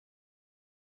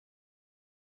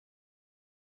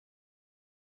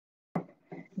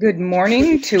Good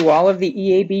morning to all of the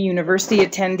EAB University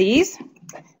attendees.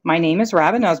 My name is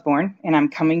Robin Osborne, and I'm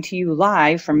coming to you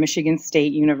live from Michigan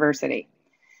State University.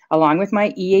 Along with my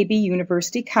EAB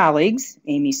University colleagues,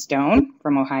 Amy Stone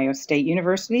from Ohio State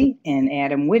University and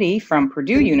Adam Whitty from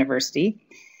Purdue University,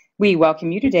 we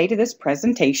welcome you today to this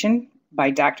presentation by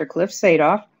Dr. Cliff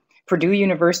Sadof, Purdue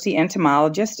University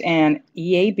entomologist and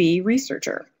EAB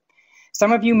researcher.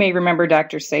 Some of you may remember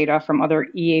Dr. Sadof from other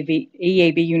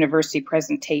EAB University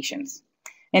presentations.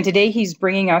 And today he's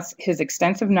bringing us his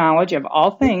extensive knowledge of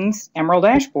all things emerald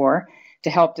ash borer to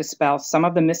help dispel some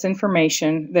of the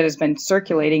misinformation that has been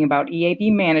circulating about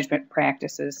EAB management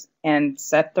practices and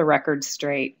set the record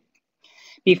straight.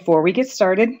 Before we get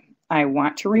started, I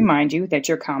want to remind you that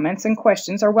your comments and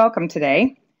questions are welcome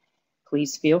today.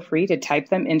 Please feel free to type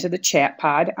them into the chat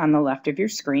pod on the left of your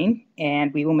screen,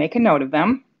 and we will make a note of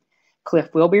them.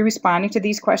 Cliff will be responding to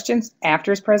these questions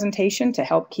after his presentation to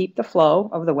help keep the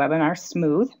flow of the webinar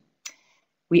smooth.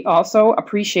 We also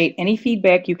appreciate any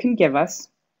feedback you can give us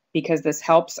because this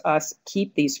helps us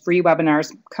keep these free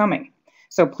webinars coming.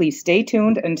 So please stay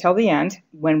tuned until the end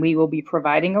when we will be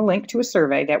providing a link to a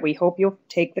survey that we hope you'll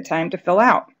take the time to fill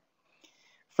out.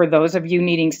 For those of you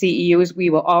needing CEUs,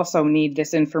 we will also need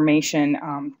this information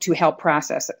to help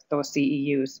process those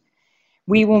CEUs.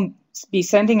 We will be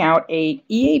sending out a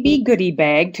EAB goodie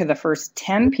bag to the first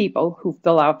 10 people who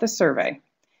fill out the survey.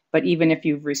 But even if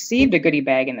you've received a goodie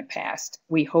bag in the past,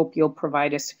 we hope you'll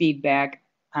provide us feedback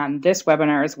on this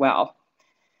webinar as well.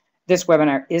 This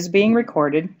webinar is being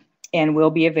recorded and will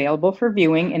be available for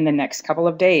viewing in the next couple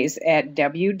of days at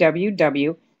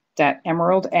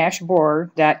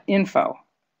www.emeraldashborer.info.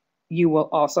 You will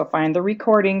also find the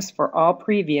recordings for all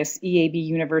previous EAB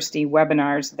University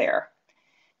webinars there.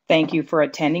 Thank you for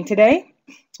attending today.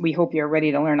 We hope you're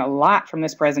ready to learn a lot from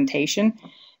this presentation.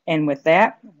 And with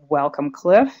that, welcome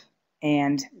Cliff,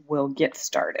 and we'll get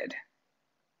started.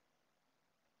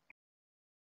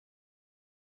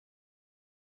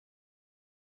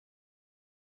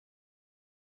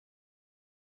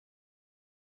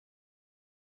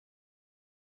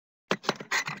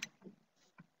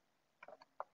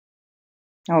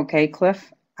 Okay,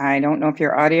 Cliff, I don't know if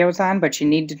your audio is on, but you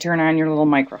need to turn on your little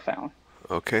microphone.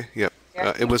 Okay, yep.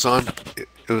 It was on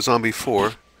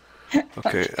before.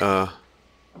 Okay,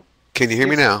 can you hear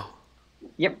me now?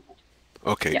 Yep.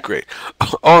 Okay, great.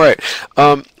 All right.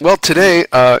 Well, today,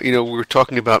 we're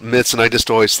talking about myths, and I just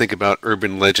always think about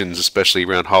urban legends, especially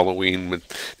around Halloween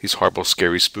with these horrible,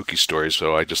 scary, spooky stories.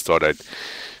 So I just thought I'd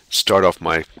start off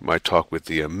my talk with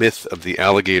the myth of the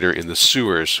alligator in the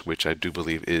sewers, which I do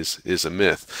believe is a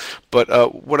myth. But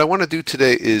what I want to do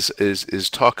today is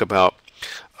talk about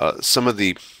some of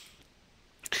the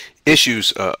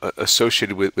issues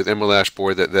associated with emerald ash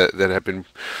borer that have been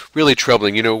really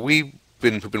troubling. You know, we've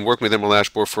been working with emerald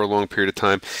ash borer for a long period of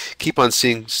time, keep on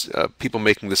seeing people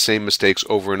making the same mistakes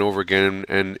over and over again,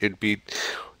 and it'd be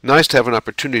nice to have an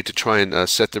opportunity to try and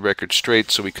set the record straight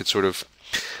so we could sort of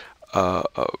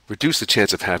reduce the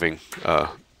chance of having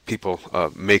people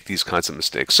make these kinds of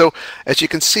mistakes. So as you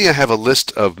can see, I have a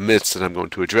list of myths that I'm going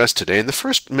to address today. And the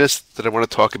first myth that I want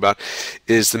to talk about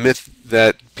is the myth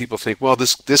that people think, well,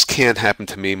 this can't happen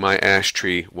to me. My ash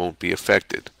tree won't be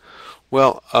affected.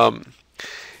 Well, the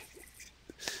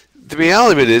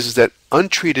reality of it is that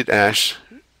untreated ash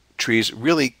trees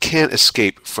really can't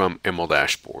escape from emerald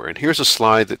ash borer. And here's a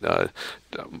slide that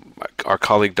our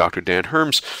colleague Dr. Dan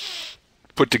Herms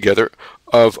put together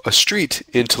of a street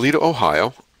in Toledo,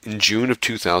 Ohio in June of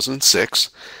 2006,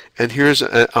 and here's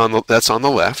that's on the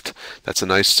left. That's a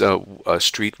nice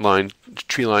tree-lined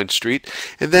street,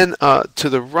 and then to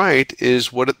the right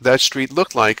is what that street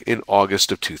looked like in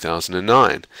August of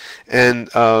 2009. And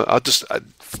I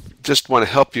just want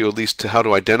to help you at least to how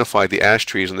to identify the ash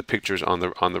trees in the pictures on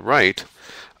the right.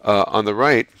 On the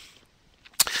right,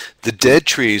 the dead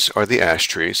trees are the ash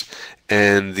trees,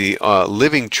 and the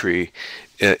living tree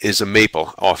is a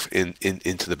maple off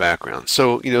into the background.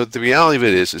 So, you know, the reality of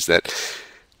it is that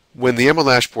when the emerald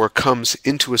ash borer comes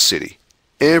into a city,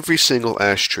 every single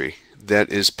ash tree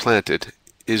that is planted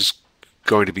is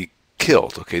going to be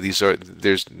killed. Okay,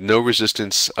 there's no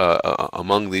resistance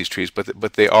among these trees,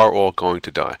 but they are all going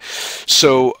to die.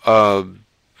 So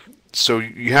so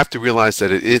you have to realize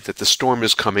that that the storm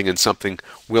is coming and something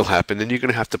will happen, and you're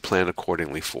going to have to plan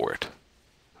accordingly for it.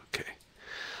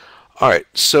 All right,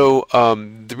 so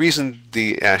the reason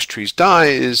the ash trees die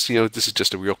is, you know, this is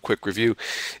just a real quick review,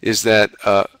 is that,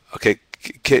 okay,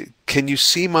 can you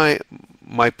see my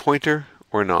pointer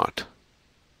or not?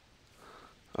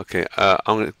 Okay,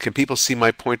 can people see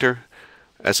my pointer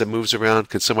as it moves around?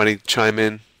 Can somebody chime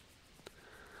in?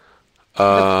 The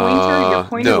pointer, your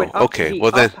pointer would No. Okay. be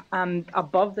Well then, up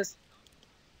above the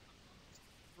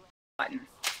button.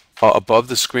 above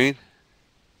the screen,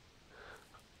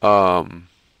 um,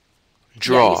 Yeah, you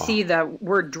draw. see the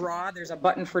word draw, there's a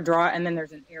button for draw, and then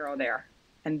there's an arrow there.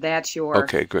 And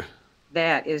Okay, good.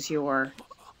 that is your, there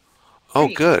Oh,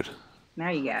 you go. good. Now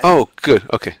you got it. Oh, good.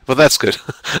 Okay. Well, that's good.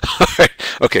 All right.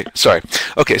 Okay. Sorry.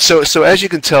 Okay. So as you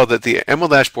can tell, that the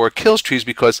emerald ash borer kills trees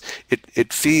because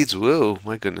it feeds. Whoa,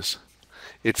 my goodness!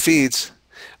 It feeds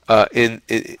in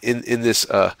this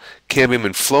cambium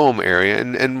and phloem area,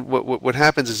 and what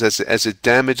happens is as it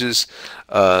damages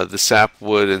the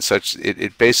sapwood and such,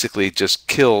 it basically just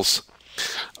kills.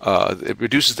 It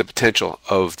reduces the potential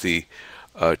of the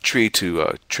tree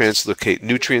to translocate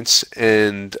nutrients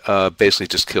and basically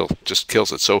just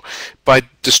kills it. So by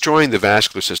destroying the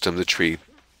vascular system, the tree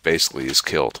basically is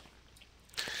killed.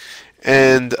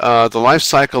 And the life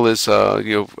cycle is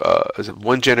is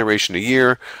one generation a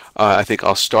year. I think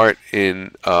I'll start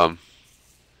in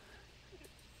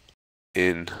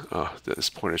this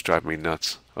pointer's driving me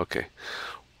nuts. Okay.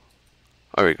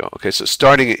 There we go. Okay, so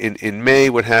starting in May,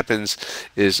 what happens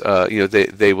is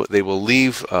they will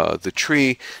leave the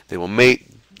tree, they will mate,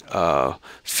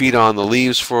 feed on the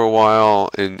leaves for a while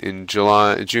in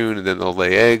June, and then they'll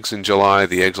lay eggs in July.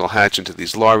 The eggs will hatch into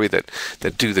these larvae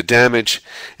that do the damage,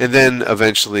 and then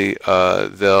eventually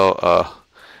they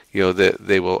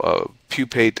will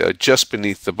pupate just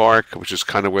beneath the bark, which is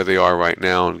kind of where they are right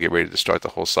now, and get ready to start the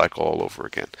whole cycle all over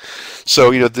again.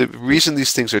 So, the reason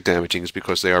these things are damaging is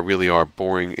because they really are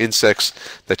boring insects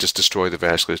that just destroy the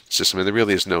vascular system, and there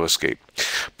really is no escape.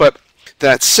 But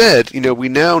that said, we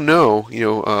now know,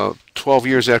 12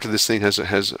 years after this thing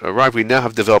has arrived, we now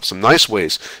have developed some nice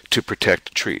ways to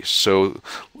protect trees. So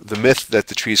the myth that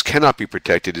the trees cannot be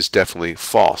protected is definitely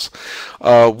false.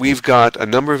 We've got a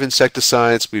number of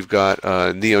insecticides. We've got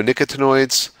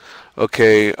neonicotinoids,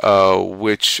 okay,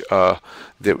 which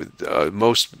the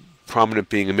most prominent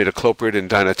being imidacloprid and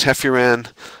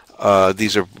dinotefuran.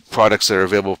 These are products that are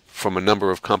available from a number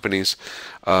of companies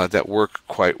that work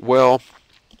quite well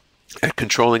at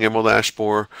controlling emerald ash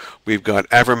borer. We've got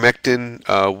ivermectins,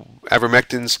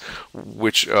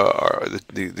 which are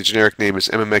the generic name is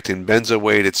emamectin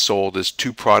benzoate. It's sold as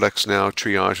two products now,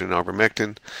 triage and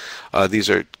ivermectin.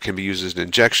 These can be used as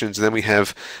injections. And then we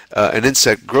have an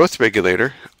insect growth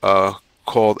regulator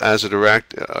called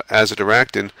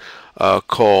azadirachtin,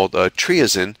 called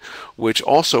triazin, which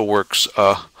also works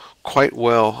quite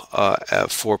well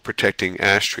for protecting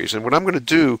ash trees. And what I'm going to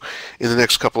do in the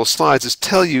next couple of slides is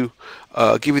tell you,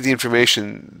 give you the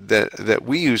information that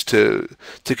we use to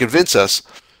convince us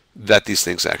that these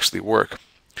things actually work.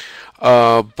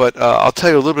 But I'll tell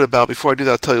you a little bit about, before I do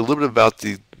that, I'll tell you a little bit about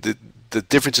the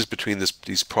differences between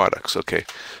these products. Okay,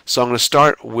 so I'm going to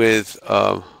start with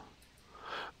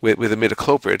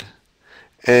imidacloprid.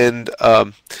 And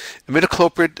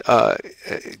imidacloprid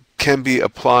can be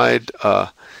applied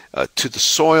to the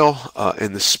soil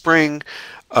in the spring,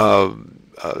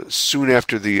 soon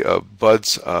after the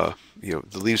buds, the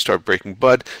leaves start breaking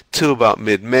bud, till about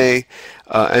mid-May,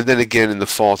 and then again in the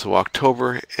fall to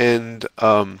October. And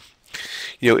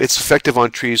it's effective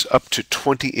on trees up to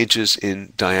 20 inches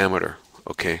in diameter.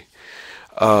 Okay,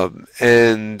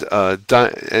 and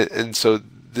so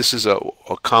this is a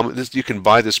common. You can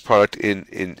buy this product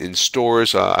in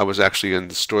stores. I was actually in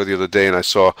the store the other day, and I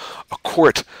saw a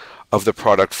quart of the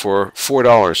product for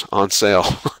 $4 on sale,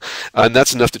 and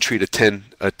that's enough to treat a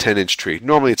 10-inch tree.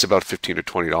 Normally, it's about $15 or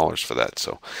 $20 for that,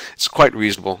 so it's quite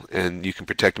reasonable, and you can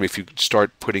protect them if you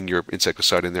start putting your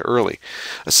insecticide in there early.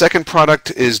 A second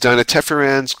product is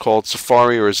dinotefuran, called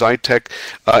Safari or Zytec.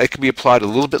 It can be applied a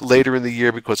little bit later in the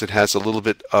year because it has a little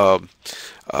bit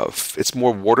it's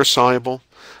more water soluble.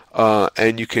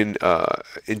 And you can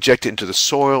inject it into the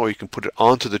soil, or you can put it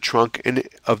onto the trunk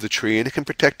of the tree, and it can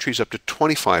protect trees up to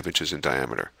 25 inches in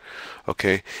diameter.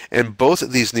 Okay, and both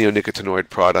of these neonicotinoid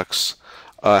products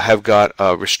have got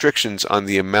restrictions on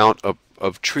the amount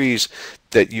of trees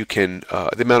that you can,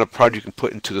 the amount of product you can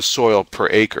put into the soil per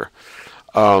acre.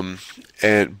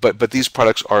 But these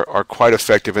products are quite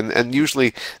effective, and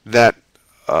usually that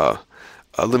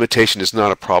limitation is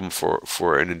not a problem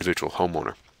for an individual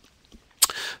homeowner.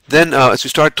 Then, as we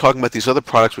start talking about these other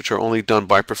products, which are only done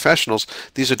by professionals,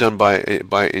 these are done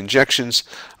by injections.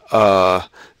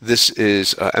 This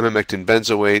is emamectin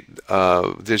benzoate.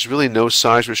 There's really no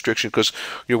size restriction because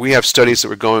we have studies that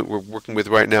we're working with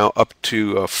right now up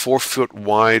to 4-foot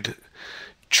wide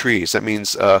trees. That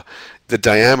means the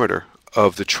diameter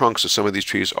of the trunks of some of these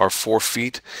trees are 4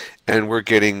 feet, and we're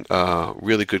getting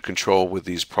really good control with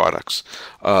these products.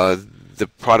 the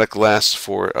product lasts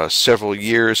for several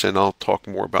years, and I'll talk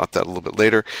more about that a little bit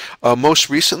later.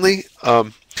 Most recently,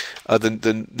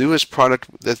 the newest product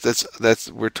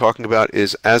that we're talking about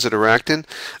is azadirachtin.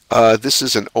 This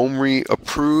is an OMRI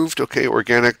approved,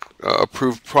 organic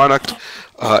approved product.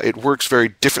 It works very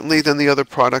differently than the other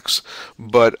products,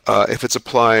 but if it's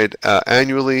applied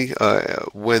annually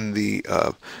when the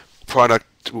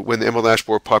emerald ash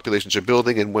borer populations are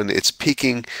building and when it's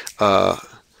peaking,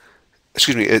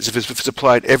 if it's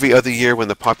applied every other year when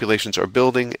the populations are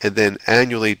building, and then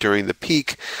annually during the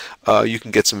peak, you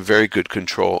can get some very good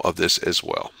control of this as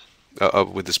well,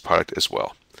 with this product as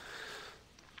well.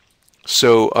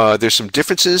 So there's some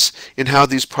differences in how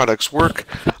these products work.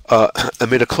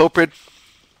 Imidacloprid,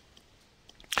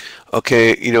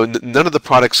 none of the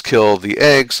products kill the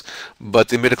eggs, but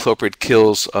the imidacloprid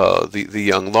kills the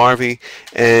young larvae,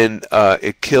 and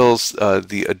it kills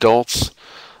the adults.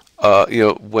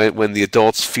 When the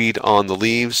adults feed on the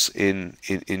leaves in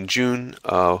June,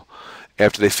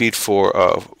 after they feed for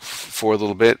a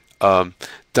little bit,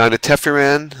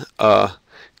 dinotefuran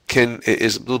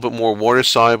is a little bit more water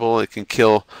soluble. It can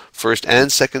kill first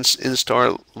and second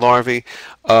instar larvae,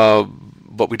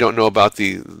 but we don't know about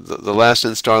the last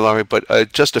instar larvae.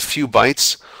 But just a few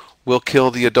bites will kill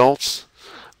the adults.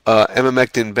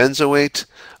 Emamectin benzoate,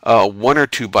 1 or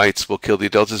 2 bites will kill the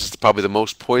adults. This is probably the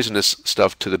most poisonous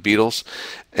stuff to the beetles,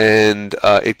 and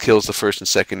it kills the first and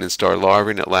second instar larvae,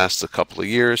 and it lasts a couple of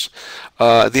years.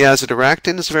 The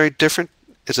azadirachtin is very different.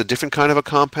 It's a different kind of a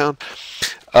compound.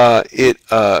 It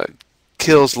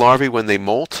kills larvae when they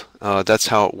molt. That's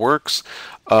how it works.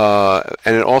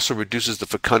 And it also reduces the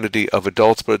fecundity of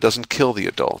adults, but it doesn't kill the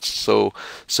adults. So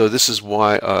this is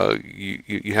why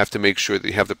you have to make sure that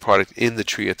you have the product in the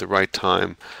tree at the right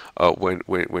time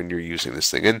when you're using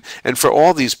this thing. And for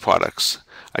all these products,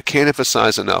 I can't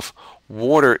emphasize enough,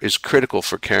 water is critical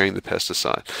for carrying the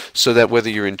pesticide, so that whether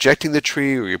you're injecting the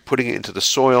tree or you're putting it into the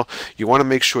soil, you want to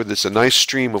make sure there's a nice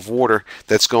stream of water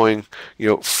that's going,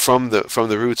 from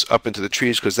the roots up into the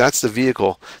trees, because that's the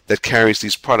vehicle that carries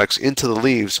these products into the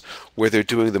leaves, where they're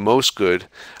doing the most good,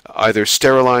 either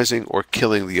sterilizing or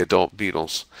killing the adult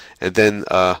beetles, and then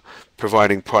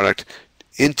providing product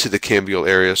into the cambial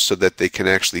area so that they can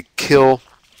actually kill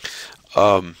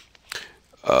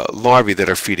larvae that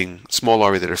are feeding, small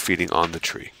larvae that are feeding on the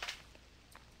tree.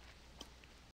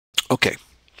 Okay,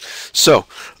 so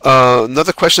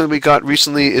another question that we got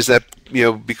recently is that,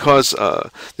 because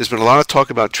there's been a lot of talk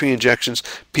about tree injections,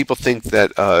 people think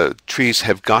that trees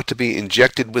have got to be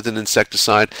injected with an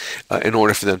insecticide in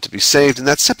order for them to be saved, and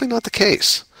that's simply not the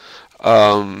case.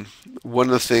 One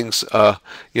of the things, and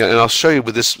I'll show you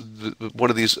with this, one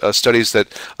of these studies that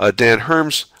Dan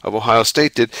Herms of Ohio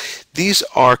State did. These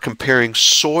are comparing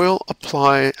soil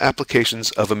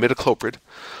applications of imidacloprid.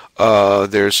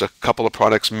 There's a couple of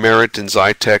products, Merit and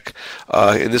Zytec.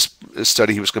 In this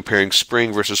study, he was comparing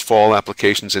spring versus fall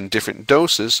applications in different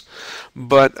doses.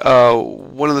 But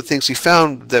one of the things he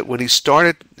found, that when he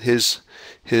started his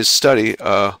study,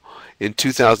 in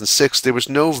 2006, there was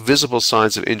no visible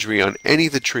signs of injury on any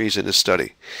of the trees in the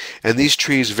study. And these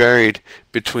trees varied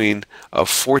between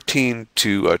 14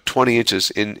 to 20 inches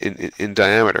in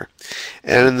diameter.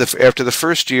 And after the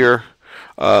first year,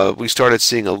 he started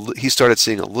seeing a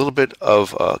little bit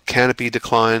of canopy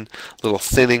decline, a little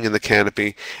thinning in the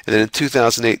canopy. And then in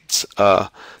 2008,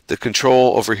 the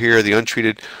control over here, the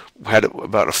untreated, had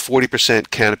about a 40%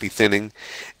 canopy thinning.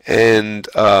 And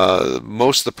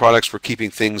most of the products were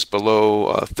keeping things below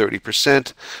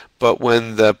 30%, but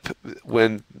when the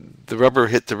rubber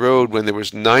hit the road, when there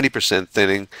was 90%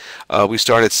 thinning, we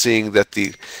started seeing that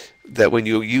when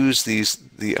you use the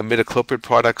imidacloprid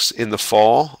products in the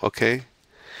fall,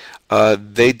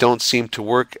 they don't seem to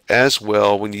work as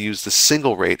well when you use the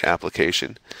single rate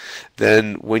application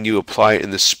than when you apply it in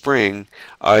the spring,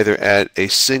 either at a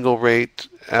single rate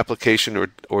application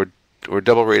or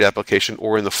double rate application,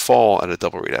 or in the fall at a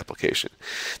double rate application.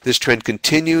 This trend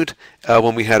continued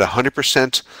when we had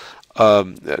 100%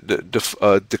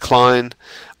 decline.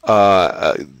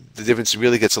 The difference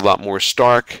really gets a lot more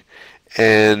stark,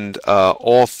 and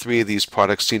all three of these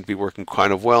products seem to be working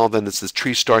kind of well. Then as the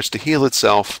tree starts to heal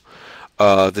itself,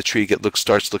 the tree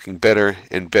starts looking better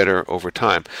and better over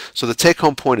time. So the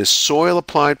take-home point is soil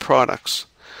applied products,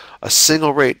 a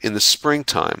single rate in the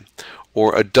springtime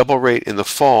or a double rate in the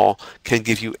fall, can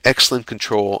give you excellent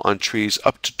control on trees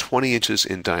up to 20 inches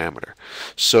in diameter.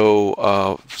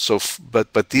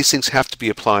 But these things have to be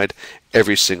applied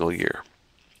every single year.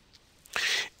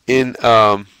 In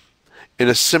a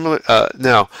similar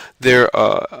now, there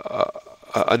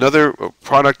Another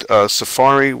product,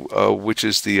 Safari, which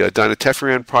is the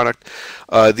dinotefuran product.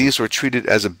 These were treated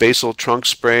as a basal trunk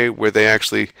spray, where they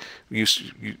actually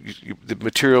the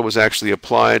material was actually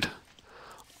applied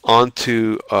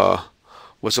onto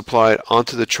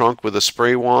the trunk with a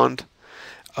spray wand.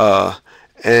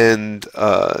 And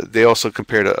they also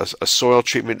compared a soil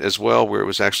treatment as well, where it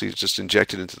was actually just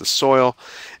injected into the soil,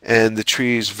 and the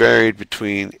trees varied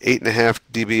between 8.5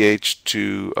 dBH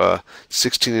to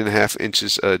 16.5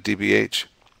 inches dBH.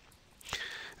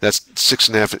 That's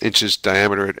 6.5 inches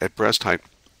diameter at breast height.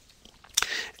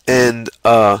 And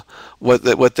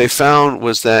what they found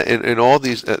was that in all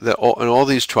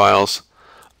these trials,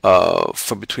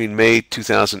 from between May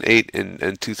 2008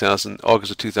 and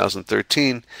August of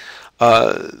 2013.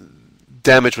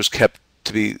 Damage was kept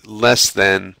to be less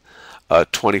than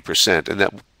 20%, and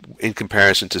that in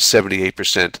comparison to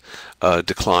 78%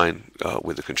 decline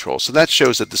with the control. So that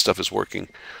shows that this stuff is working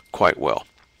quite well.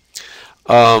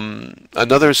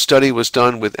 Another study was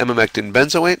done with emamectin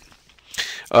benzoate,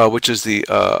 which is the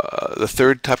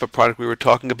third type of product we were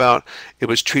talking about. It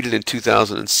was treated in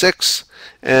 2006,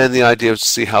 and the idea was to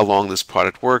see how long this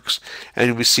product works.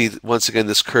 And we see once again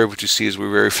this curve, which you see is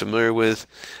we're very familiar with,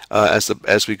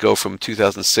 as we go from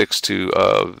 2006 to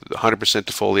 100%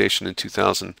 defoliation in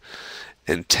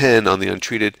 2010 on the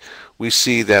untreated. We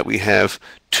see that we have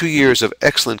 2 years of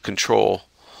excellent control,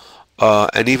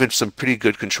 and even some pretty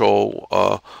good control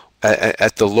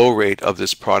at the low rate of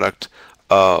this product.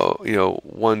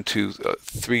 1 to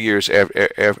 3 years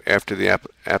after the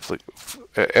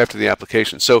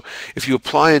application. So if you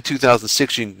apply in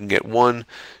 2006, you can get 1-2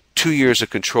 years of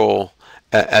control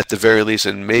at the very least,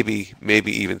 and maybe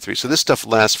even 3. So this stuff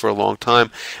lasts for a long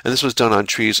time, and this was done on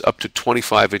trees up to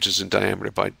 25 inches in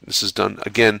diameter. This is done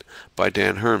again by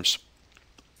Dan Herms.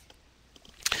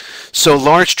 So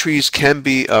large trees can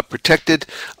be protected.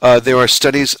 There are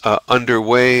studies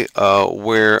underway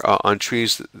where on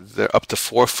trees they're up to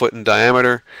 4 foot in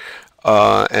diameter,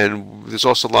 and there's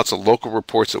also lots of local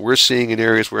reports that we're seeing in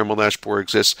areas where emerald ash borer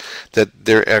exists that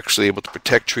they're actually able to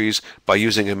protect trees by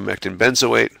using emamectin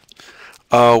benzoate.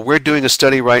 We're doing a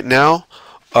study right now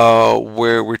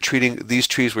where we're treating these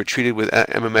trees. Were treated with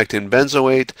emamectin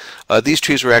benzoate. These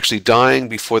trees were actually dying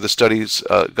before the studies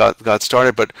got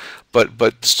started, but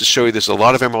just to show you, there's a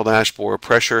lot of emerald ash borer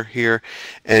pressure here.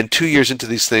 And 2 years into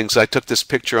these things, I took this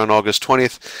picture on August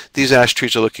 20th. These ash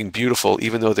trees are looking beautiful,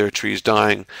 even though they're trees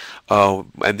dying.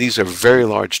 And these are very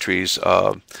large trees,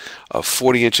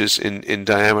 40 inches in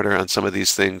diameter on some of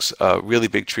these things. Really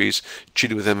big trees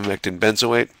treated with emamectin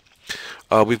benzoate.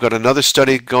 We've got another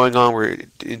study going on. We're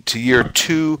into year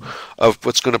 2 of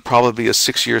what's going to probably be a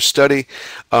 6-year study.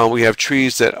 We have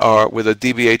trees that are with a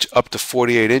DBH up to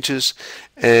 48 inches.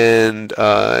 And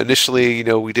initially,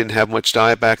 we didn't have much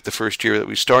dieback the first year that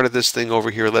we started this thing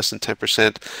over here, less than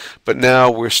 10%. But now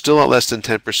we're still at less than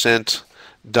 10%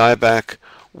 dieback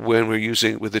when we're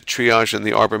using with the triage and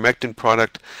the arbormectin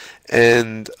product.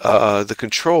 And the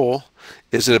control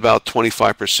is at about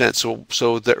 25%.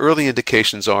 So the early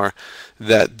indications are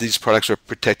that these products are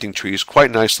protecting trees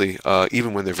quite nicely,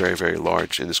 even when they're very, very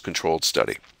large in this controlled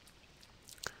study.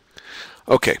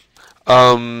 Okay.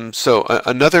 So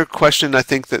another question I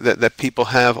think that people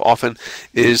have often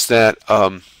is that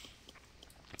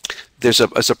there's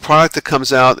a product that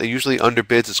comes out that usually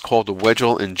underbids. It's called the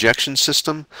Wedgel injection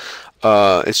system.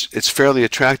 It's fairly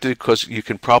attractive because you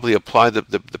can probably apply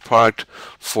the product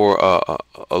for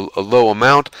a low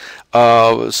amount.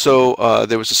 So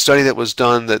there was a study that was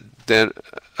done that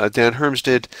Dan Herms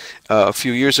did a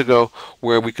few years ago,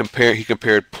 where he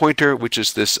compared Pointer, which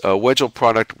is this Wedgel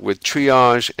product, with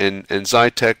Triage and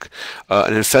Zytec.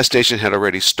 An infestation had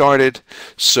already started,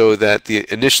 so that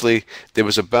initially there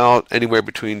was about anywhere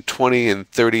between 20 and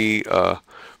 30%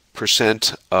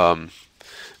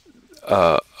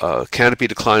 canopy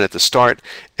decline at the start.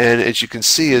 And as you can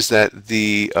see, is that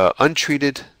the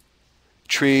untreated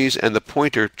trees and the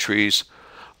Pointer trees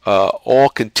all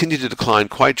continue to decline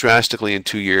quite drastically in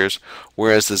 2 years,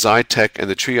 whereas the Zytec and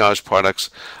the Triage products,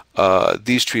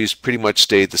 these trees pretty much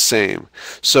stayed the same.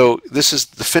 So this is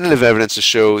definitive evidence to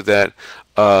show that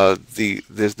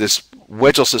this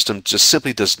Wedgel system just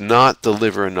simply does not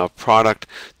deliver enough product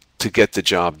to get the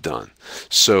job done.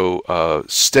 So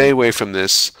stay away from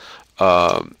this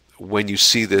when you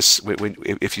see this,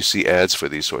 if you see ads for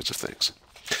these sorts of things.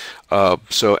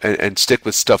 And stick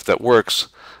with stuff that works,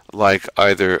 like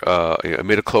either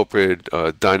imidacloprid,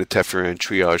 dinotefuran,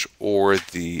 Triage, or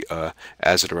the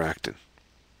azadirachtin.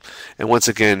 And once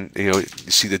again, you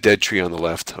see the dead tree on the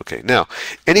left. Okay, now,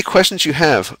 any questions you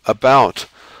have about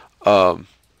the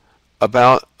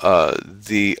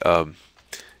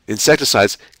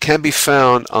insecticides can be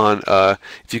found on,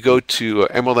 if you go to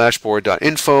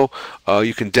emeraldashborer.info,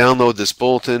 you can download this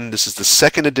bulletin. This is the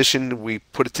second edition. We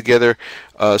put it together,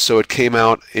 so it came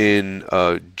out in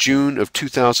June of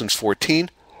 2014,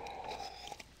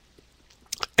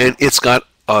 and it's got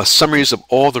summaries of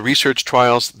all the research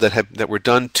trials that were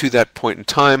done to that point in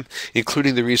time,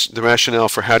 including the rationale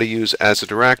for how to use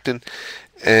azadirachtin,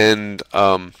 and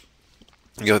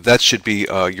that should be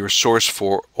your source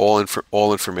for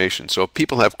all information. So if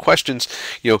people have questions,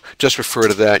 just refer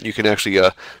to that. You can actually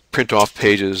print off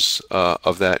pages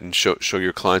of that and show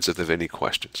your clients if they have any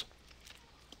questions.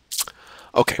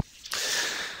 Okay.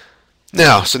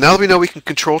 Now that we know we can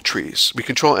control trees, we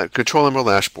control emerald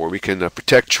ash borer, we can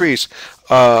protect trees.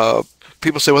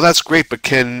 People say, well, that's great, but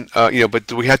but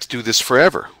do we have to do this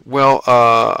forever? Well,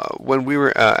 when we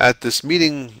were at this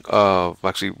meeting,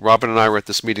 actually, Robin and I were at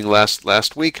this meeting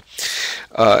last week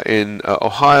in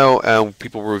Ohio, and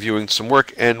people were reviewing some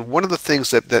work. And one of the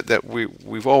things that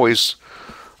we've always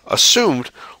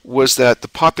assumed was that the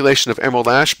population of emerald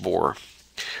ash borer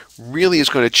really is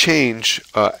going to change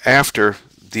after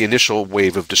the initial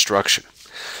wave of destruction.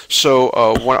 So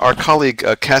our colleague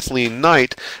Kathleen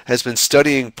Knight has been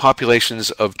studying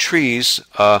populations of trees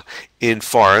in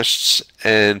forests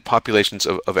and populations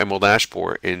of emerald ash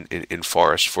borer in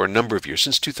forests for a number of years,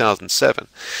 since 2007.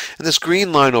 And this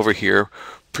green line over here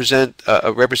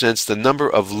represents the number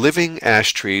of living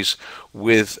ash trees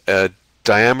with a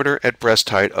diameter at breast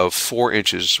height of 4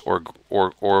 inches or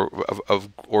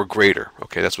greater.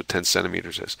 Okay, that's what 10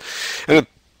 centimeters is. And in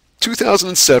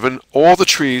 2007, all the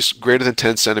trees greater than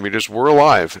 10 centimeters were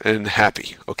alive and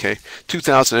happy. Okay,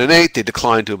 2008 they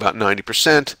declined to about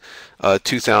 90%.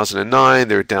 2009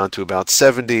 they were down to about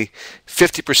 70,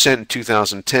 50% in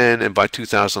 2010, and by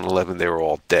 2011 they were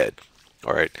all dead.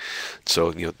 All right,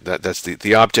 so that's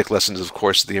the object lessons. Of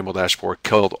course, the emerald ash borer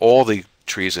killed all the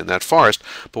trees in that forest.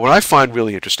 But what I find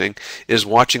really interesting is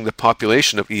watching the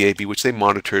population of EAB, which they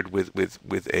monitored with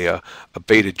a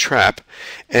baited trap,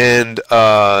 and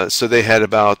so they had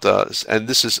about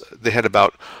they had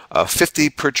about 50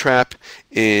 per trap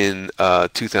in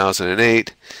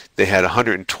 2008. They had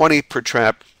 120 per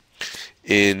trap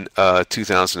in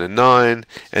 2009,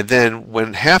 and then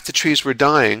when half the trees were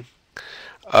dying,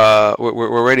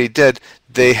 were already dead,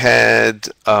 they had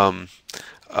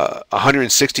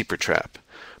 160 per trap.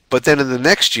 But then in the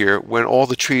next year, when all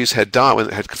the trees had died, when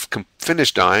it had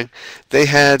finished dying, they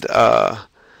had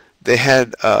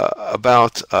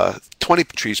about 20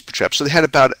 trees per trap. So they had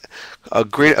about an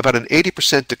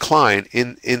 80% decline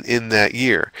in that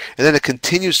year, and then it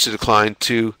continues to decline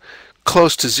to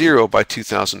close to zero by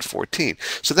 2014.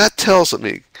 So that tells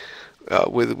me,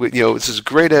 this is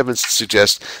great evidence to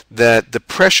suggest that the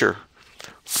pressure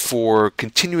for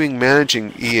continuing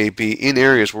managing EAB in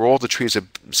areas where all the trees have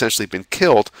essentially been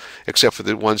killed, except for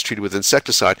the ones treated with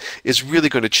insecticide, is really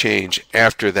going to change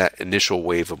after that initial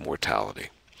wave of mortality.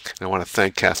 And I want to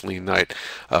thank Kathleen Knight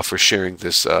for sharing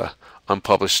this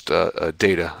unpublished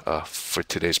data for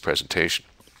today's presentation.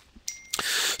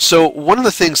 So one of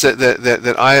the things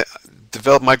that I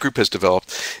developed, my group has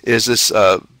developed, is this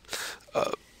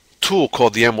tool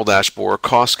called the Emerald Ash Borer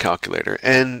Cost Calculator,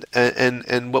 and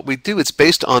what we do, it's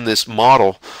based on this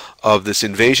model of this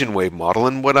invasion wave model.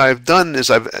 And what I've done is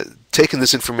I've taken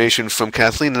this information from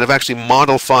Kathleen, and I've actually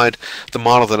modified the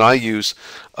model that I use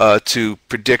to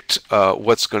predict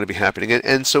what's going to be happening.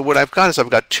 And so what I've got is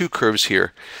I've got two curves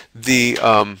here.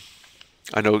 I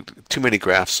know too many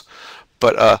graphs,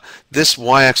 but this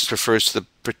y-axis refers to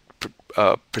the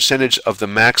percentage of the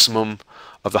maximum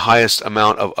of the highest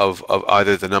amount of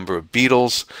either the number of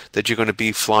beetles that you're going to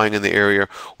be flying in the area,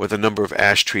 or the number of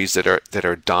ash trees that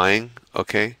are dying.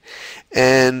 Okay,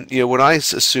 and what I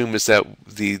assume is that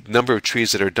the number of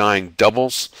trees that are dying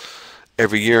doubles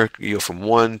every year, from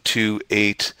 1, 2,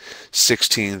 8,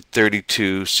 16,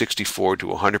 32, 64 to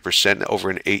 100%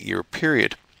 over an 8-year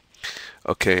period.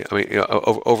 Okay, I mean,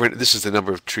 this is the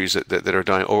number of trees that are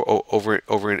dying over an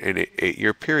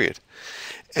 8-year period.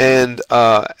 And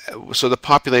so the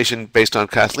population, based on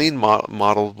Kathleen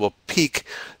model, will peak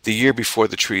the year before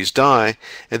the trees die,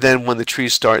 and then when the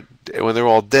trees when they're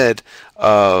all dead,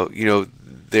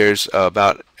 there's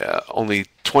about only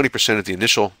 20% of the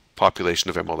initial population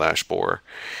of emerald ash borer,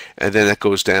 and then that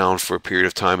goes down for a period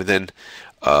of time, and then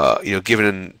given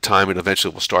in time, it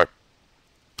eventually will start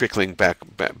trickling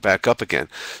back up again.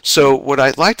 So what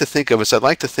I'd like to think of is I'd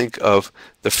like to think of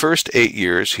the first 8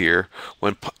 years here,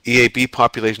 when EAB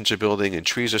populations are building and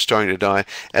trees are starting to die,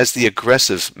 as the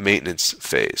aggressive maintenance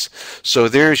phase. So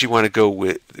there's, you want to go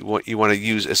with what you want to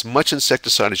use as much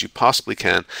insecticide as you possibly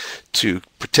can to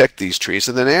protect these trees,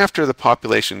 and then after the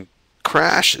population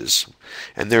crashes,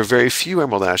 and there are very few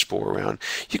emerald ash borer around,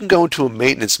 you can go into a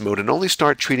maintenance mode and only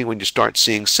start treating when you start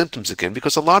seeing symptoms again,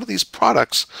 because a lot of these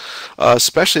products,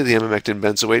 especially the emamectin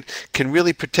benzoate, can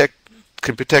really protect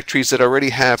trees that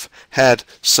already have had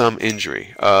some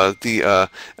injury. The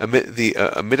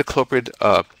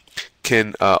imidacloprid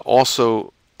can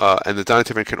also and the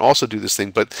dinotefuran can also do this thing,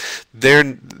 but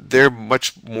they're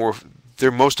most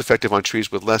effective on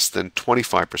trees with less than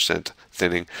 25%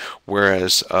 thinning,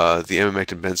 whereas the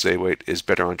emamectin benzoate is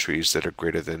better on trees that are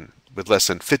with less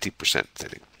than 50%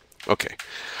 thinning. Okay.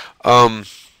 All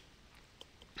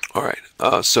right.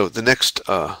 So the next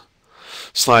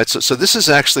slide. So this is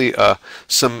actually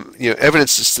some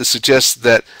evidence to suggest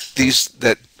that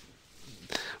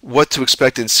what to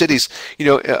expect in cities.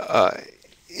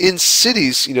 In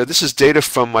cities, this is data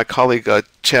from my colleague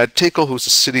Chad Tinkle, who's a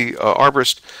city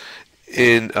arborist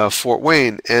in Fort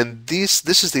Wayne, and this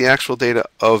is the actual data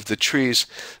of the trees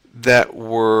that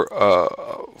were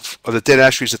of the dead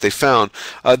ash trees that they found.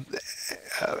 In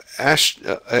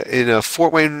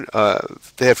Fort Wayne,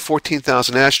 they had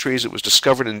 14,000 ash trees. It was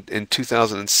discovered in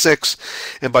 2006,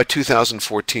 and by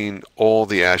 2014, all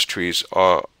the ash trees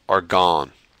are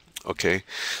gone. Okay,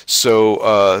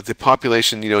 so the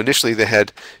population, initially they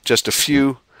had just a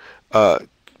few,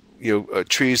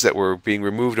 trees that were being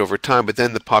removed over time, but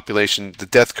then the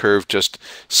death curve just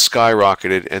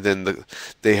skyrocketed, and then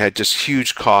they had just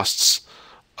huge costs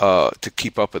to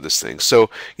keep up with this thing. So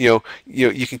you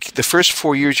can the first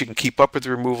 4 years you can keep up with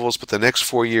the removals, but the next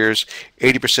 4 years,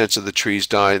 80% of the trees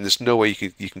die, and there's no way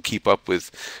you can keep up with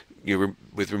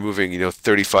removing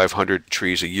 3,500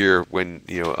 trees a year when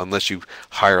unless you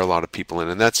hire a lot of people in,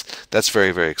 and that's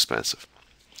very, very expensive.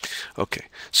 Okay,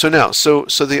 so now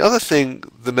the other thing,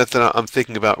 the method I'm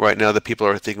thinking about right now that people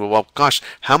are thinking, well, gosh,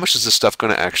 how much is this stuff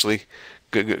going to actually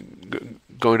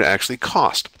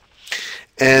cost?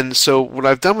 And so what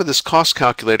I've done with this cost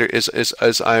calculator is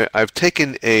I've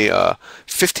taken a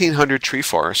 1,500 tree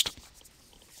forest,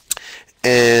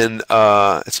 and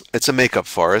it's a makeup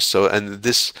forest. So, and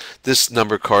this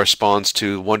number corresponds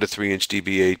to 1 to 3 inch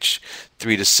dBH,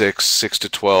 3 to 6, 6 to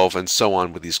 12, and so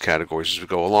on with these categories as we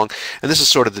go along. And this is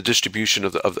sort of the distribution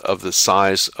of the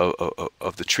size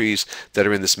of the trees that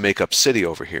are in this makeup city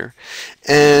over here.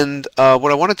 And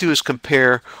what I want to do is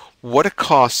compare what it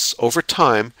costs over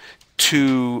time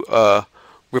to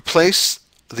replace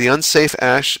the unsafe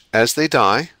ash as they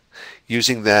die,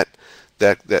 using that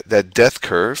death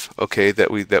curve, okay,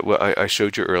 that I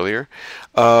showed you earlier,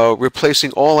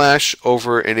 replacing all ash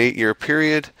over an 8-year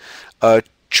period,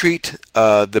 treat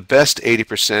the best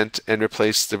 80% and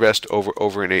replace the rest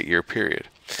over an 8-year period.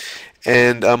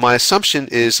 And my assumption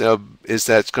is that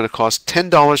it's going to cost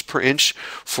 $10 per inch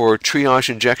for triage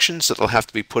injections that will have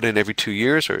to be put in every 2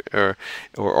 years, or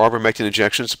arbormectin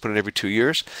injections to put in every 2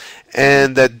 years,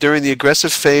 and that during the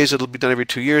aggressive phase it'll be done every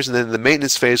 2 years, and then the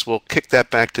maintenance phase will kick that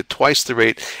back to twice the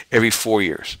rate every 4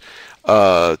 years.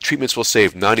 Treatments will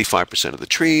save 95% of the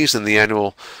trees, and the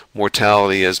annual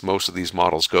mortality, as most of these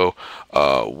models go,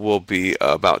 will be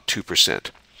about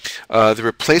 2%. The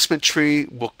replacement tree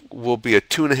will be a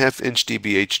 2.5 inch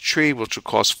dBH tree, which will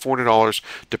cost $400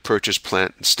 to purchase,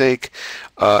 plant, and stake.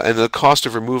 And the cost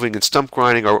of removing and stump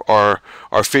grinding are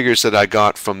figures that I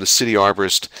got from the city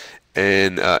arborist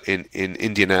in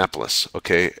Indianapolis.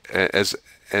 Okay,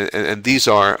 and these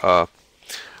are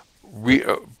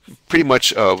pretty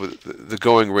much the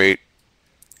going rate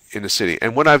in the city.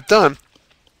 And what I've done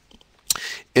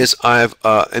is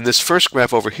in this first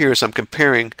graph over here is I'm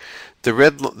comparing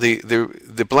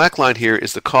the black line here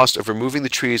is the cost of removing the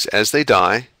trees as they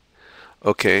die,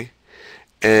 okay,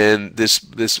 and this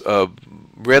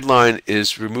red line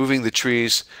is removing the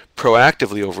trees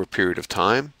proactively over a period of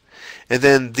time, and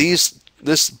then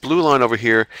this blue line over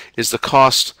here is the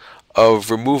cost of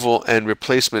removal and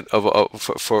replacement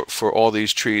for all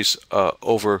these trees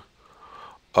over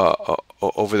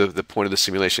the point of the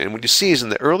simulation. And what you see is in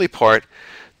the early part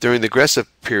during the aggressive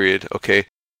period, okay,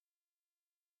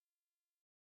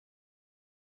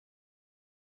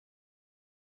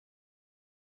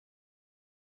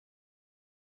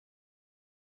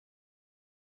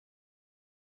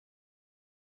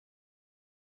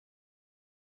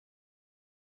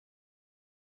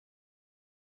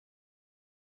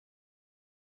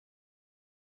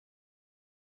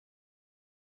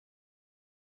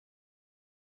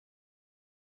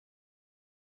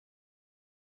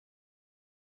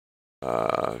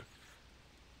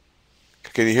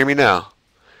 can you hear me now?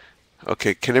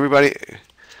 Okay, can everybody?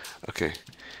 Okay,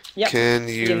 Yep. Can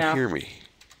you hear me?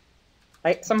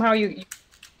 Somehow you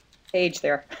page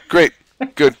there. Great,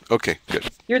 good. Okay, good.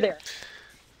 You're there.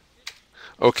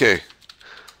 Okay.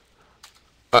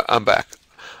 I'm back.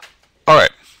 All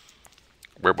right.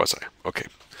 Where was I? Okay.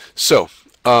 So,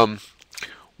 well,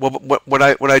 what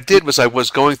I did was I was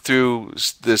going through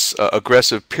this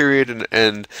aggressive period,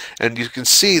 and you can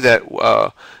see that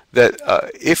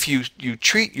if you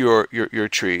treat your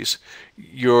trees,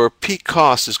 your peak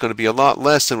cost is going to be a lot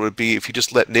less than it would be if you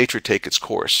just let nature take its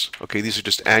course. Okay, these are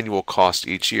just annual costs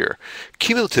each year.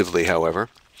 Cumulatively, however,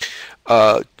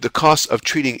 the cost of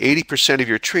treating 80% of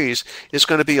your trees is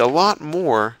going to be a lot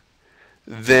more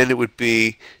than it would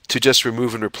be to just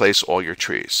remove and replace all your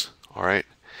trees. All right.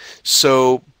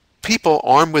 So people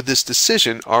armed with this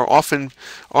decision are often,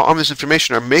 armed with this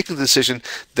information, are making the decision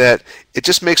that it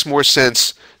just makes more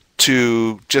sense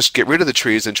to just get rid of the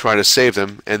trees and try to save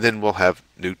them, and then we'll have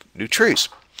new trees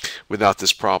without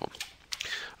this problem.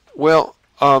 Well,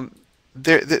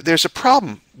 there's a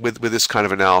problem with this kind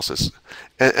of analysis,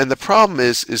 and the problem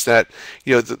is that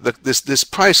this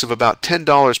price of about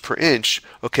 $10 per inch,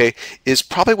 okay, is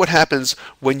probably what happens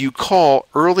when you call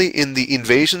early in the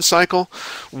invasion cycle,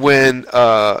 when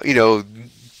a city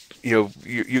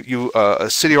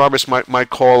arborist might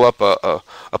call up a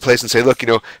place and say, look,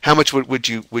 how much would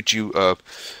you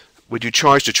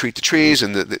charge to treat the trees,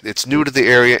 and it's new to the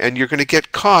area, and you're going to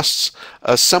get costs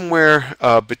somewhere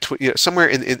between somewhere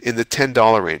in the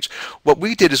 $10 range. What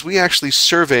we did is we actually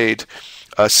surveyed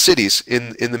cities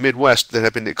in the Midwest that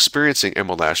have been experiencing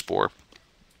emerald ash borer.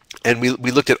 And we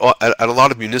looked at a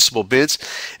lot of municipal bids,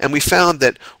 and we found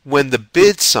that when the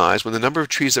bid size, when the number of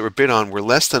trees that were bid on were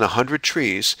less than 100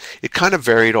 trees, it kind of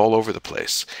varied all over the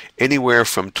place, anywhere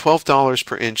from $12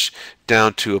 per inch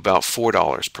down to about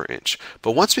 $4 per inch.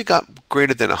 But once we got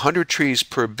greater than 100 trees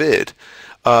per bid,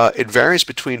 it varies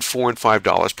between $4 and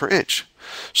 $5 per inch.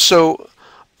 So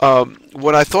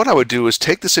what I thought I would do is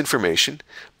take this information,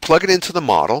 plug it into the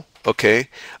model, okay,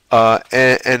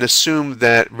 and assume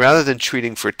that rather than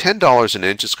treating for $10 an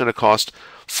inch, it's going to cost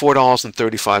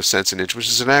 $4.35 an inch, which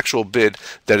is an actual bid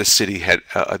that a city had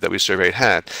that we surveyed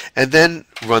had, and then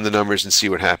run the numbers and see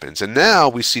what happens. And now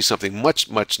we see something much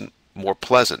more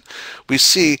pleasant. We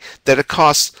see that it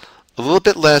costs a little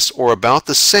bit less or about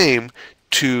the same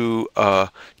to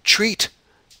treat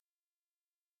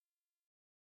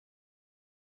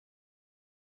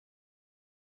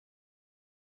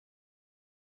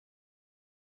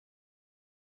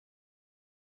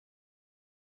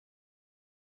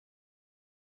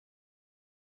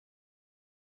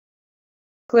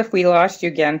Cliff, we lost you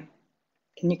again.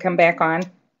 Can you come back on?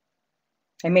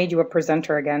 I made you a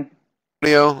presenter again.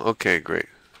 audio. Okay, great.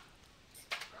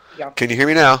 There you go. Can you hear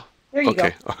me now? There you okay.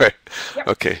 go. All right. Yep.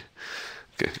 Okay.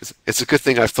 Okay. It's a good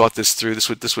thing I've thought this through.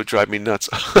 This would drive me nuts.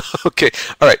 Okay.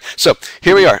 All right. So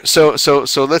here we are. So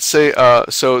let's say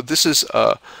so this is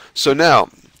so now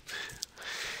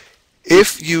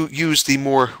if you use the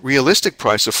more realistic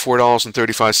price of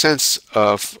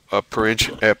 $4.35 per inch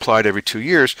applied every 2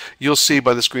 years, you'll see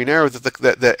by this green arrow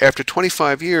that after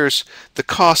 25 years, the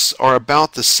costs are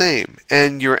about the same,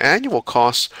 and your annual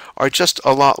costs are just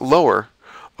a lot lower,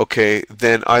 okay,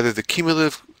 than either the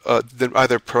cumulative, than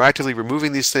either proactively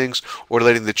removing these things or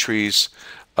letting the trees,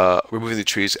 removing the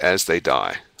trees as they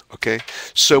die. Okay,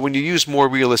 so when you use more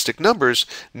realistic numbers,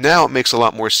 now it makes a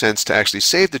lot more sense to actually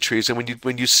save the trees. And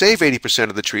when you save 80%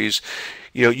 of the trees,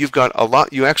 you've got a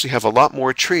lot. You actually have a lot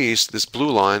more trees, this blue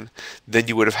line, than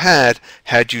you would have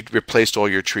had you replaced all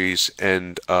your trees.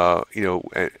 And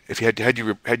if you had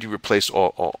you replaced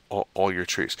all your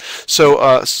trees.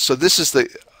 So so this is the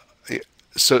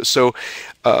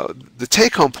the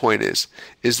take-home point is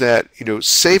that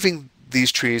saving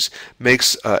these trees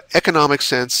makes economic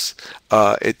sense.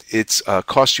 It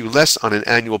costs you less on an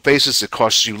annual basis. It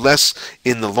costs you less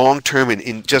in the long term and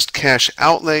in just cash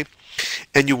outlay,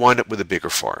 and you wind up with a bigger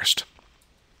forest.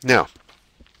 Now,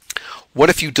 what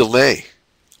if you delay?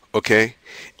 Okay,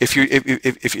 if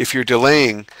you're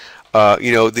delaying,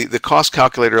 the cost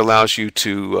calculator allows you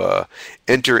to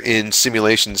enter in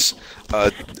simulations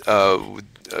at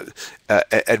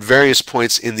various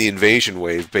points in the invasion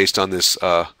wave based on this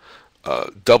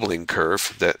doubling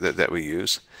curve that we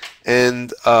use,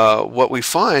 and what we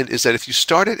find is that if you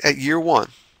start it at year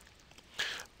 1,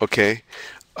 okay,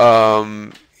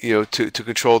 to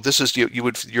control, this is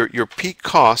your peak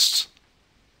costs.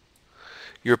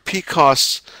 Your peak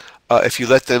costs, if you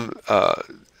let them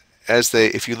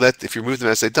if you remove them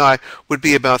as they die, would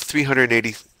be about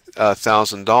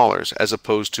 $380,000 as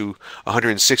opposed to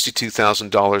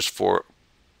 $162,000 for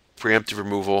preemptive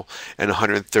removal and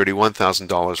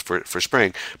 $131,000 for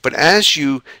spraying. But as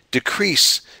you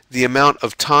decrease the amount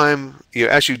of time,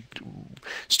 as you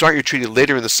start your treaty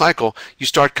later in the cycle, you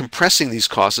start compressing these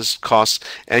costs,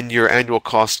 and your annual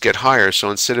costs get higher. So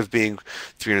instead of being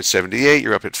 378,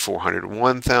 you're up at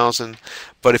 401,000.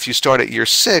 But if you start at year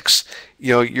 6,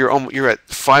 you're at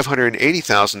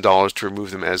 $580,000 to remove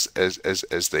them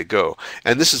as they go.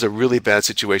 And this is a really bad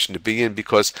situation to be in,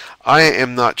 because I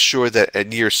am not sure that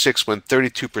at year 6, when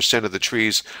 32% of the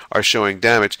trees are showing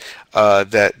damage,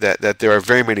 that there are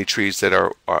very many trees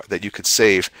that you could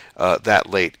save that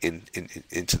late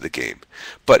into the game.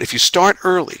 But if you start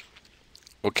early,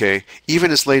 okay, even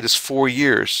as late as 4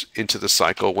 years into the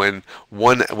cycle, when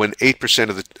 8%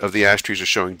 of the ash trees are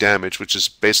showing damage, which is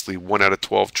basically 1 out of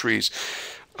 12 trees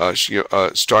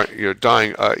start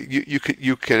dying,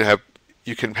 you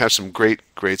can have some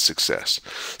great success.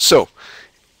 So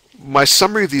my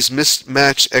summary of these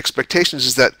mismatched expectations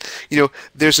is that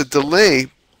there's a delay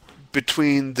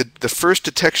between the first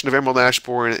detection of emerald ash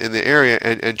borer in the area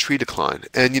and tree decline.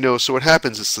 And so what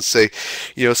happens is, let's say,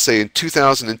 say in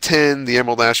 2010 the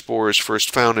emerald ash borer is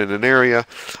first found in an area,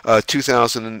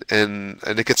 2000 and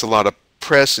it gets a lot of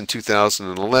press in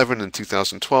 2011 and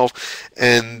 2012,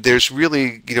 and there's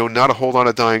really not a whole lot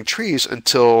of dying trees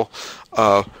until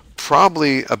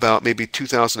probably about maybe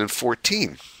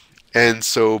 2014. And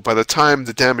so by the time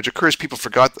the damage occurs, people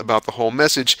forgot about the whole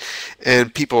message,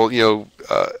 and people,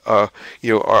 are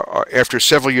after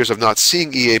several years of not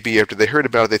seeing EAB, after they heard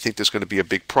about it, they think there's going to be a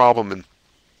big problem,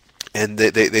 and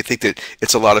they think that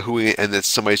it's a lot of hooey, and that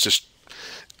somebody's just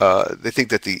they think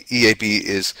that the EAB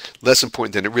is less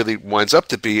important than it really winds up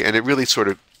to be, and it really sort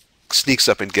of sneaks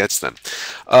up and gets them.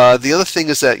 The other thing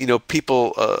is that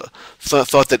people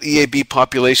thought that EAB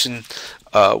population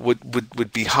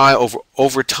would be high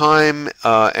over time,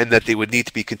 and that they would need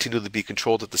to continually be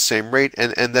controlled at the same rate,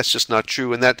 and that's just not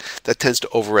true, and that tends to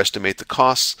overestimate the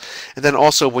costs. And then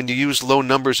also, when you use low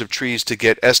numbers of trees to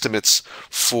get estimates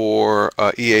for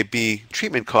EAB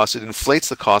treatment costs, it inflates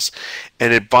the costs,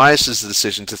 and it biases the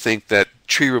decision to think that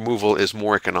tree removal is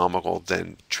more economical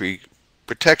than tree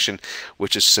protection,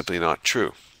 which is simply not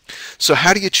true. So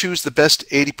how do you choose the best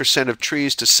 80% of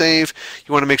trees to save?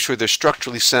 You want to make sure they're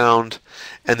structurally sound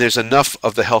and there's enough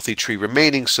of the healthy tree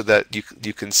remaining so that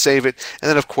you can save it, and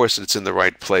then of course it's in the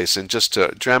right place. And just to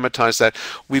dramatize that,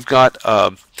 we've got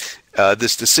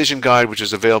this decision guide, which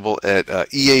is available at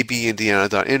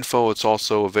eabindiana.info. It's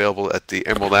also available at the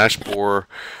Emerald Ash Borer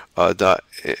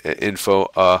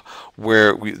 .info,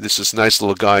 where this is a nice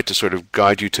little guide to sort of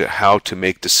guide you to how to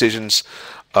make decisions.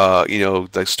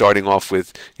 Like starting off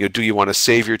with, do you want to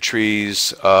save your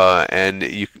trees, and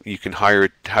you can how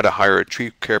to hire a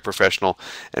tree care professional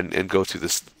and go through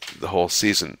the whole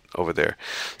season over there.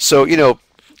 So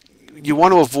you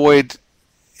want to avoid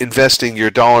investing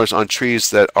your dollars on trees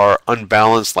that are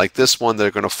unbalanced, like this one, that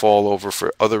are going to fall over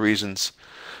for other reasons.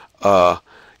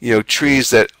 Trees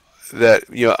that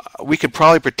we could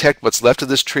probably protect what's left of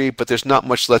this tree, but there's not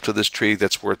much left of this tree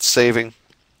that's worth saving.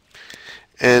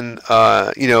 And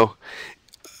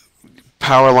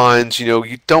power lines,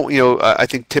 you don't, I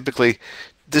think typically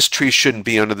this tree shouldn't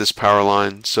be under this power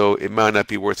line, so it might not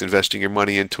be worth investing your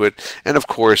money into it. And of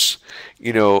course,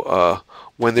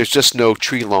 when there's just no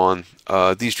tree lawn,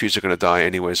 these trees are going to die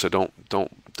anyway, so don't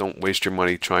waste your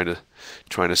money trying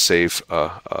to save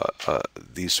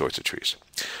these sorts of trees.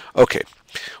 Okay,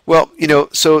 well,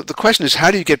 so the question is, how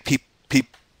do you get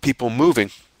people moving?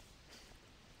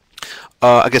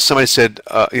 I guess somebody said,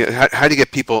 how do you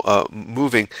get people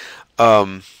moving?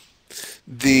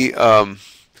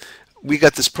 We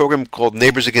got this program called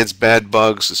Neighbors Against Bad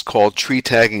Bugs. It's called tree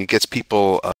tagging. It gets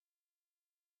people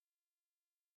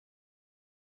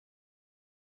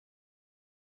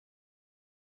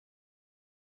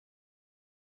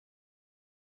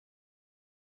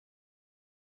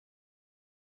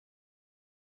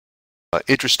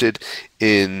interested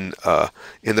in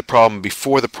the problem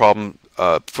before the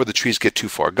trees get too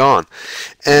far gone.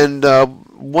 And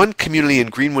one community in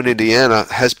Greenwood, Indiana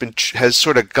has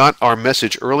sort of got our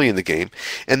message early in the game,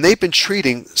 and they've been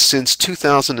treating since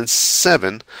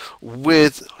 2007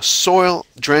 with soil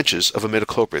drenches of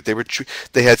imidacloprid.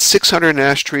 They had 600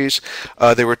 ash trees.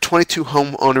 There were 22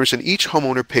 homeowners, and each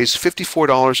homeowner pays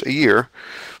 $54 a year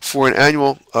for an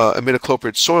annual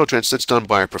imidacloprid soil drench that's done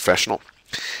by a professional.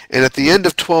 And at the end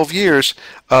of 12 years,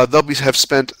 they'll have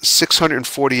spent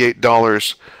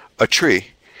 $648 a tree,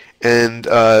 and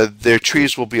their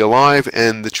trees will be alive,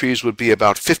 and the trees would be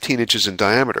about 15 inches in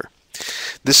diameter.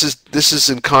 This is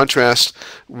in contrast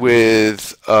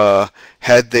with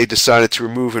had they decided to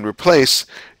remove and replace,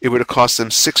 it would have cost them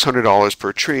 $600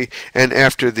 per tree, and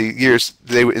after the years,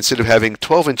 they would, instead of having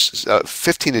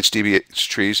 15-inch DBH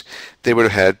trees, they would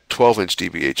have had 12-inch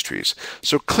DBH trees.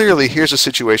 So clearly, here's a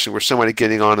situation where somebody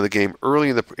getting on in the game early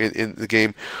in the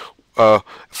game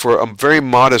for a very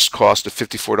modest cost of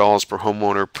 $54 per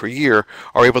homeowner per year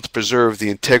are able to preserve the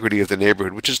integrity of the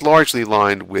neighborhood, which is largely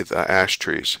lined with ash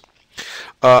trees.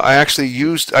 I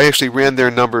actually ran their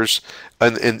numbers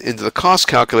into the cost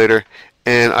calculator,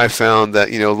 and I found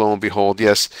that, lo and behold,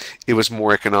 yes, it was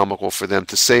more economical for them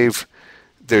to save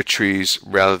their trees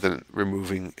rather than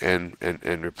removing and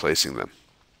replacing them.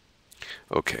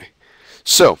 Okay,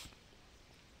 so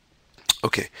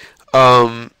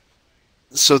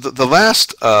so the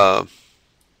last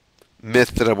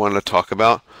myth that I wanted to talk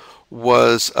about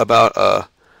was about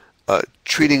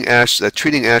treating ash for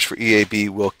EAB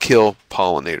will kill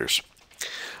pollinators.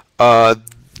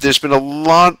 There's been a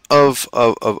lot of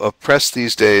press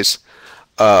these days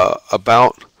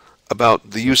about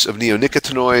the use of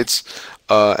neonicotinoids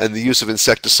and the use of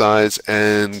insecticides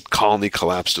and colony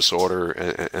collapse disorder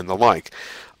and the like.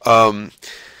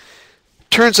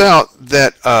 Turns out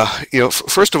that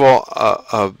first of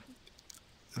all,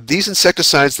 these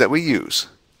insecticides that we use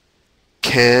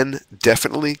can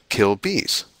definitely kill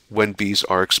bees when bees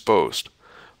are exposed,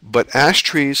 but ash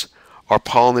trees are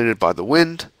pollinated by the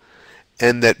wind,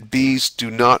 and that bees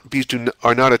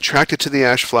are not attracted to the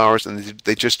ash flowers, and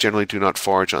they just generally do not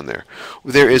forage on there.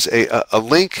 There is a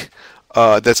link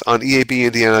that's on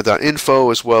eabindiana.info,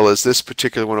 as well as this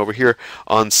particular one over here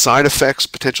on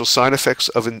potential side effects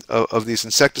of these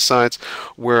insecticides,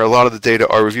 where a lot of the data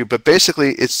are reviewed. But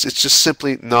basically, it's just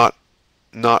simply not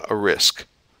a risk.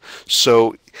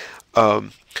 So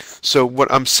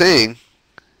what I'm saying,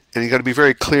 and you got to be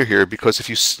very clear here, because if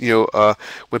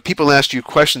when people ask you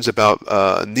questions about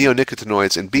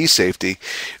neonicotinoids and bee safety,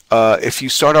 if you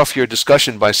start off your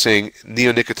discussion by saying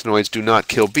neonicotinoids do not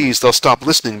kill bees, they'll stop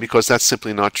listening, because that's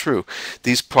simply not true.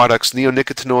 These products,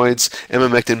 neonicotinoids,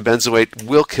 emamectin benzoate,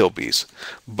 will kill bees,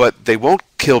 but they won't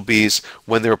kill bees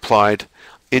when they're applied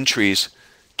in trees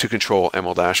to control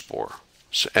emerald ash borer.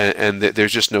 And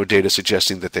there's just no data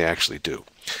suggesting that they actually do.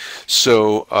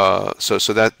 So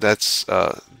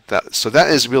that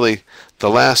is really the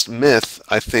last myth,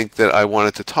 I think, that I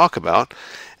wanted to talk about,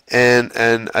 and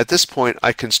at this point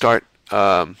I can start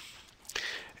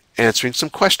answering some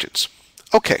questions.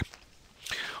 Okay.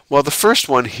 Well, the first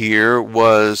one here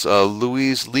was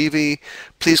Louise Levy.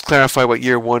 Please clarify what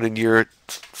year 1 and year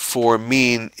 4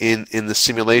 mean in the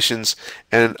simulations,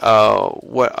 and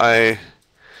what I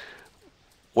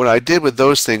did with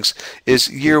those things is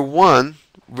year 1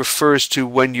 refers to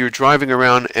when you're driving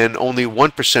around and only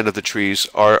 1% of the trees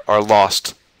are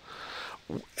lost.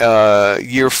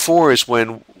 Year 4 is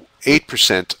when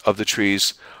 8% of the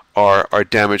trees are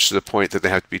damaged to the point that they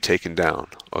have to be taken down.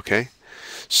 Okay,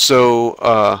 so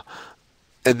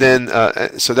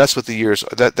so that's what the years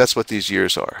that's what these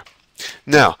years are.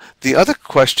 Now, the other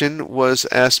question was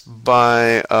asked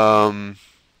by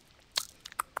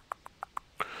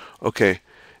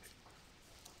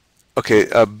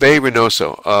Bay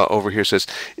Reynoso over here says,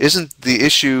 isn't the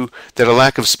issue that a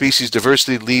lack of species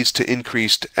diversity leads to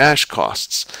increased ash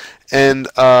costs? And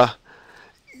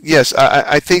yes,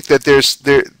 I think that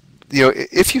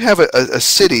if you have a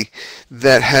city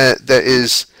that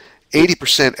is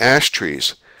 80% ash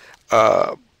trees,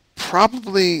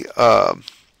 probably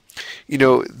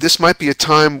this might be a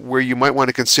time where you might want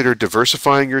to consider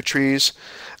diversifying your trees.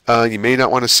 You may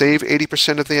not want to save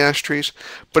 80% of the ash trees,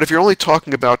 but if you're only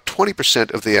talking about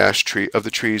 20% of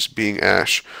the trees being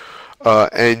ash,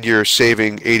 and you're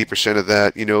saving 80% of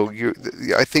that,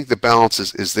 I think the balance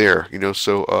is there.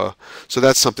 So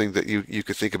that's something that you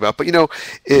could think about. But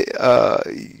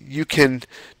you can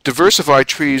diversify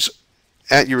trees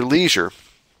at your leisure,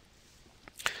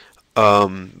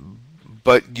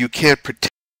 but you can't protect